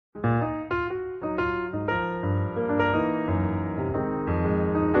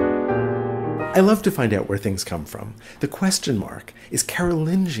I love to find out where things come from. The question mark is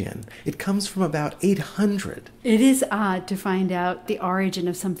Carolingian. It comes from about 800. It is odd to find out the origin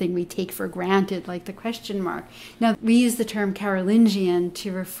of something we take for granted, like the question mark. Now, we use the term Carolingian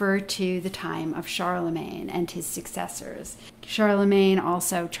to refer to the time of Charlemagne and his successors. Charlemagne,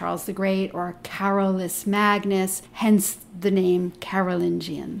 also Charles the Great, or Carolus Magnus, hence the name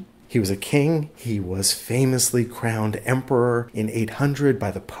Carolingian. He was a king. He was famously crowned emperor in 800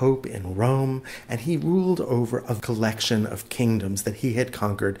 by the Pope in Rome, and he ruled over a collection of kingdoms that he had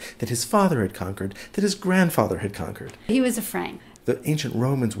conquered, that his father had conquered, that his grandfather had conquered. He was a Frank. The ancient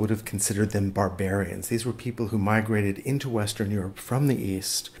Romans would have considered them barbarians. These were people who migrated into Western Europe from the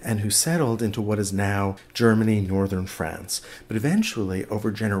East and who settled into what is now Germany, northern France. But eventually,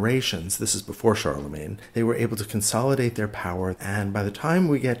 over generations, this is before Charlemagne, they were able to consolidate their power, and by the time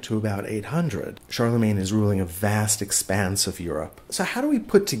we get to about 800, Charlemagne is ruling a vast expanse of Europe. So how do we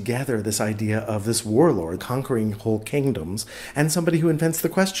put together this idea of this warlord conquering whole kingdoms and somebody who invents the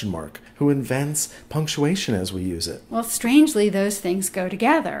question mark, who invents punctuation as we use it? Well, strangely, those things go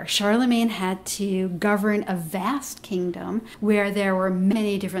together. Charlemagne had to govern a vast kingdom where there were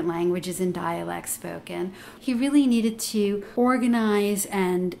many different languages and dialects spoken. He really needed to organize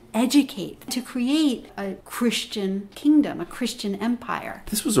and educate to create a Christian kingdom, a Christian empire.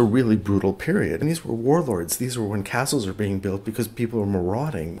 This was a really brutal period. And these were warlords. These were when castles are being built because people are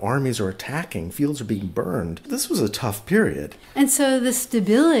marauding, armies are attacking, fields are being burned. This was a tough period. And so the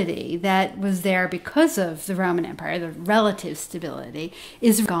stability that was there because of the Roman Empire, the relative stability,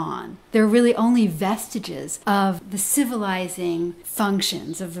 is gone. There are really only vestiges of the civilizing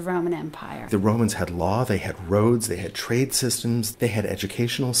functions of the Roman Empire. The Romans had law, they had roads, they had trade systems, they had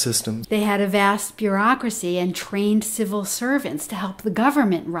educational systems. They had a vast bureaucracy and trained civil servants to help the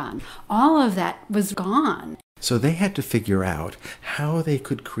government run. All of that was gone. So they had to figure out how they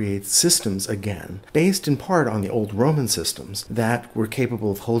could create systems again, based in part on the old Roman systems that were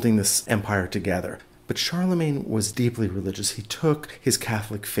capable of holding this empire together. But Charlemagne was deeply religious. He took his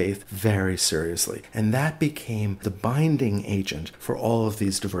Catholic faith very seriously, and that became the binding agent for all of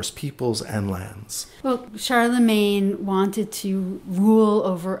these diverse peoples and lands. Well, Charlemagne wanted to rule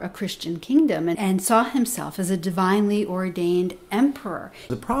over a Christian kingdom and saw himself as a divinely ordained emperor.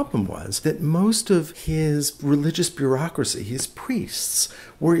 The problem was that most of his religious bureaucracy, his priests,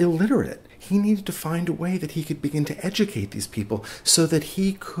 were illiterate. He needed to find a way that he could begin to educate these people so that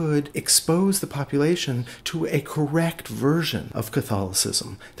he could expose the population to a correct version of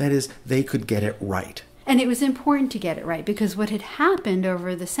Catholicism. That is, they could get it right. And it was important to get it right because what had happened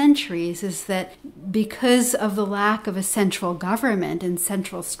over the centuries is that because of the lack of a central government and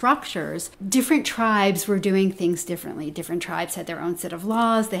central structures, different tribes were doing things differently. Different tribes had their own set of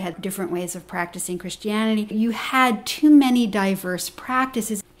laws. They had different ways of practicing Christianity. You had too many diverse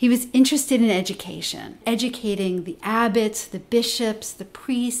practices. He was interested in education, educating the abbots, the bishops, the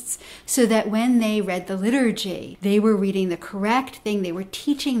priests, so that when they read the liturgy, they were reading the correct thing, they were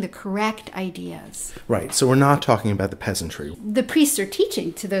teaching the correct ideas. Right, so we're not talking about the peasantry. The priests are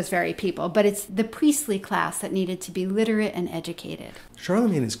teaching to those very people, but it's the priestly class that needed to be literate and educated.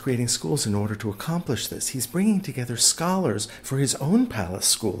 Charlemagne is creating schools in order to accomplish this. He's bringing together scholars for his own palace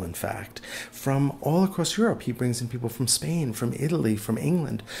school, in fact, from all across Europe. He brings in people from Spain, from Italy, from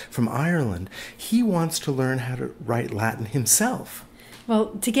England, from Ireland. He wants to learn how to write Latin himself. Well,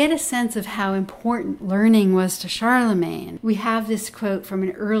 to get a sense of how important learning was to Charlemagne, we have this quote from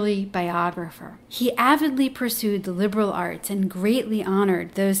an early biographer. He avidly pursued the liberal arts and greatly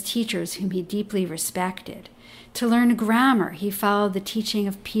honored those teachers whom he deeply respected. To learn grammar, he followed the teaching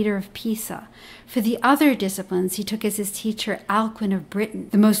of Peter of Pisa. For the other disciplines, he took as his teacher Alcuin of Britain,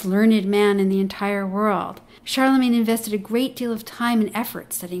 the most learned man in the entire world. Charlemagne invested a great deal of time and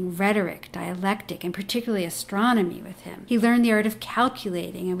effort studying rhetoric, dialectic, and particularly astronomy with him. He learned the art of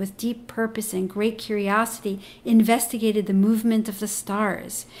calculating and with deep purpose and great curiosity investigated the movement of the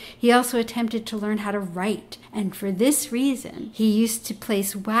stars. He also attempted to learn how to write, and for this reason, he used to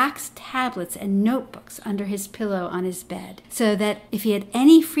place wax tablets and notebooks under his pillow on his bed, so that if he had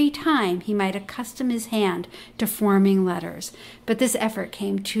any free time, he might accustom his hand to forming letters. But this effort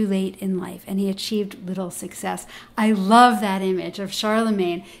came too late in life, and he achieved little success. I love that image of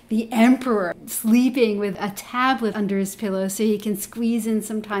Charlemagne, the emperor, sleeping with a tablet under his pillow so he can squeeze in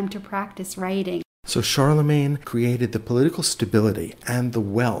some time to practice writing. So Charlemagne created the political stability and the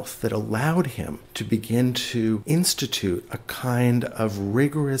wealth that allowed him to begin to institute a kind of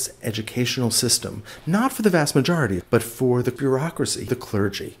rigorous educational system, not for the vast majority, but for the bureaucracy, the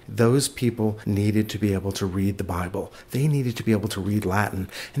clergy. Those people needed to be able to read the Bible. They needed to be able to read Latin.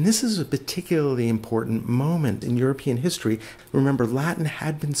 And this is a particularly important moment in European history. Remember, Latin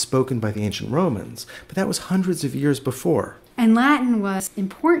had been spoken by the ancient Romans, but that was hundreds of years before. And Latin was,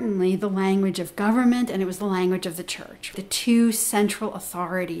 importantly, the language of government, and it was the language of the church, the two central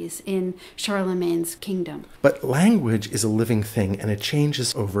authorities in Charlemagne's kingdom. But language is a living thing, and it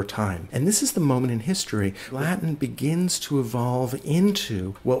changes over time. And this is the moment in history Latin begins to evolve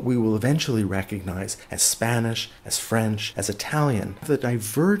into what we will eventually recognize as Spanish, as French, as Italian. The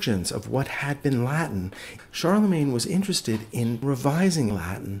divergence of what had been Latin. Charlemagne was interested in revising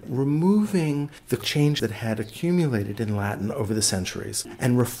Latin, removing the change that had accumulated in Latin over the centuries,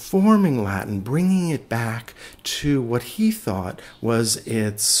 and reforming Latin, bringing it back to what he thought was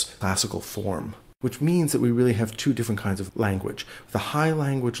its classical form. Which means that we really have two different kinds of language. The high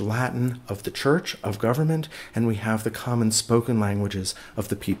language Latin of the church, of government, and we have the common spoken languages of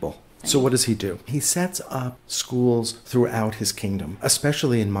the people. So what does he do? He sets up schools throughout his kingdom,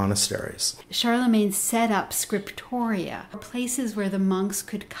 especially in monasteries. Charlemagne set up scriptoria, places where the monks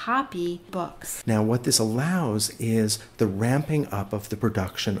could copy books. Now, what this allows is the ramping up of the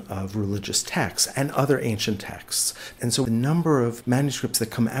production of religious texts and other ancient texts. And so the number of manuscripts that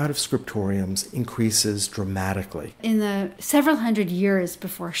come out of scriptoriums increases dramatically. In the several hundred years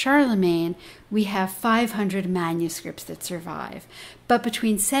before Charlemagne, we have 500 manuscripts that survive. But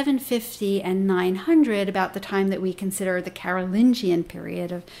between 750 and 900, about the time that we consider the Carolingian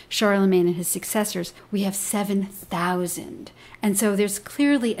period of Charlemagne and his successors, we have 7,000. And so there's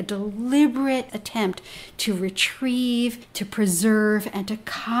clearly a deliberate attempt to retrieve, to preserve, and to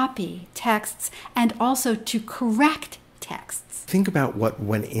copy texts, and also to correct texts. Think about what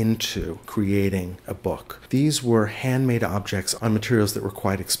went into creating a book. These were handmade objects on materials that were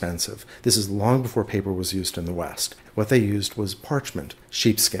quite expensive. This is long before paper was used in the West. What they used was parchment,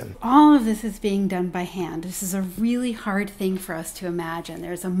 sheepskin. All of this is being done by hand. This is a really hard thing for us to imagine.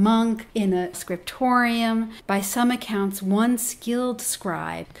 There's a monk in a scriptorium. By some accounts, one skilled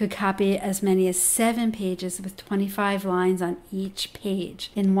scribe could copy as many as 7 pages with 25 lines on each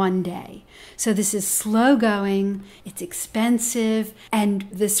page in one day. So this is slow going, it's expensive, and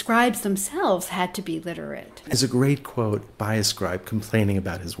the scribes themselves had to be literate. There's a great quote by a scribe complaining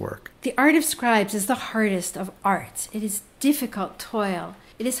about his work. The art of scribes is the hardest of arts. It is difficult toil.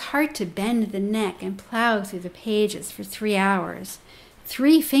 It is hard to bend the neck and plow through the pages for 3 hours.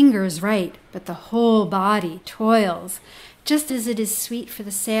 3 fingers write, but the whole body toils. Just as it is sweet for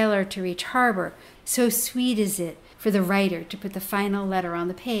the sailor to reach harbor, so sweet is it for the writer to put the final letter on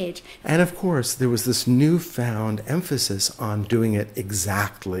the page. And of course, there was this newfound emphasis on doing it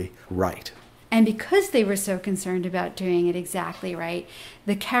exactly right. And because they were so concerned about doing it exactly right,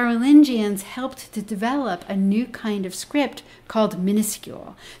 the Carolingians helped to develop a new kind of script called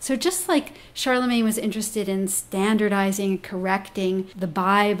minuscule. So just like Charlemagne was interested in standardizing and correcting the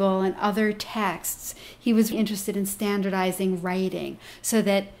Bible and other texts, he was interested in standardizing writing so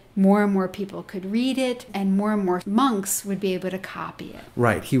that more and more people could read it, and more monks would be able to copy it.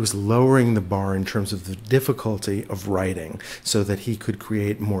 Right. He was lowering the bar in terms of the difficulty of writing so that he could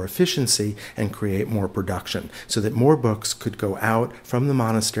create more efficiency and create more production, so that more books could go out from the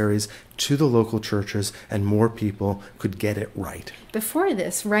monasteries to the local churches and more people could get it right. Before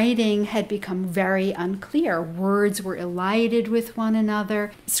this, writing had become very unclear. Words were elided with one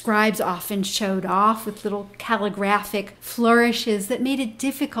another. Scribes often showed off with little calligraphic flourishes that made it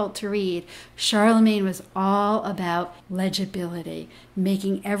difficult to read. Charlemagne was all about legibility,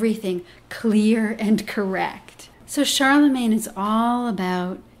 making everything clear and correct. So Charlemagne is all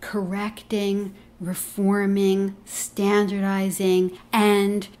about correcting, reforming, standardizing,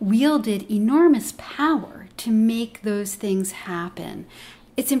 and wielded enormous power to make those things happen.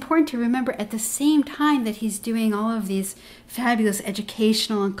 It's important to remember at the same time that he's doing all of these fabulous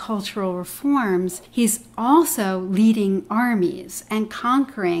educational and cultural reforms, he's also leading armies and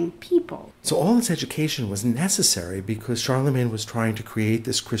conquering people. So all this education was necessary because Charlemagne was trying to create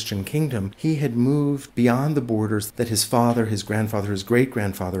this Christian kingdom. He had moved beyond the borders that his father, his grandfather, his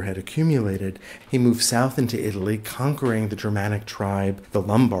great-grandfather had accumulated. He moved south into Italy, conquering the Germanic tribe, the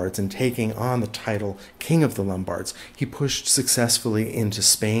Lombards, and taking on the title King of the Lombards. He pushed successfully into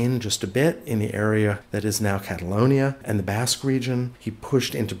Spain just a bit, in the area that is now Catalonia and the Basque region. He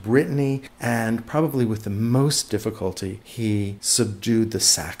pushed into Brittany, and probably with the most difficulty, he subdued the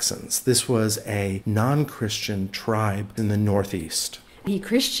Saxons. This was a non-Christian tribe in the northeast. He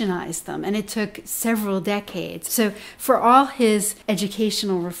Christianized them, and it took several decades. So for all his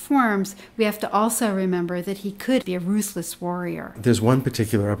educational reforms, we have to also remember that he could be a ruthless warrior. There's one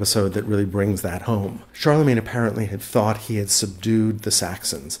particular episode that really brings that home. Charlemagne apparently had thought he had subdued the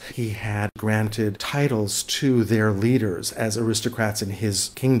Saxons. He had granted titles to their leaders as aristocrats in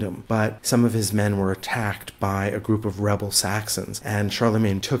his kingdom, but some of his men were attacked by a group of rebel Saxons, and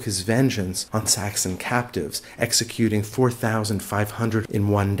Charlemagne took his vengeance on Saxon captives, executing 4,500 in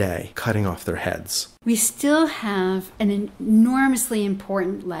one day, cutting off their heads. We still have an enormously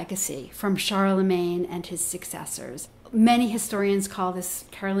important legacy from Charlemagne and his successors. Many historians call this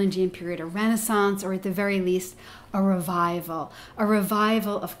Carolingian period a renaissance, or at the very least, a revival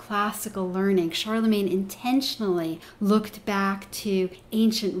of classical learning. Charlemagne intentionally looked back to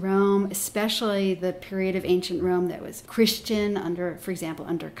ancient Rome, especially the period of ancient Rome that was Christian for example,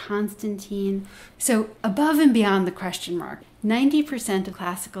 under Constantine. So above and beyond the question mark, 90% of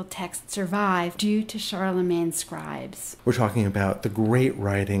classical texts survive due to Charlemagne's scribes. We're talking about the great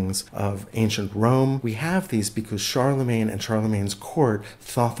writings of ancient Rome. We have these because Charlemagne and Charlemagne's court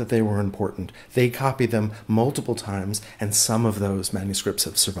thought that they were important. They copied them multiple times, and some of those manuscripts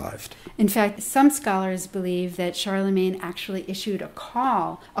have survived. In fact, some scholars believe that Charlemagne actually issued a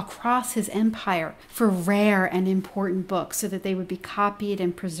call across his empire for rare and important books so that they would be copied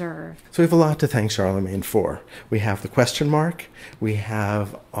and preserved. So we have a lot to thank Charlemagne for. We have the question mark. We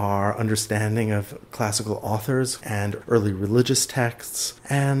have our understanding of classical authors and early religious texts,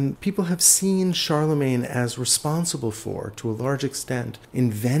 and people have seen Charlemagne as responsible for, to a large extent,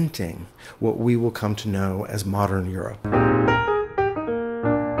 inventing what we will come to know as modern Europe.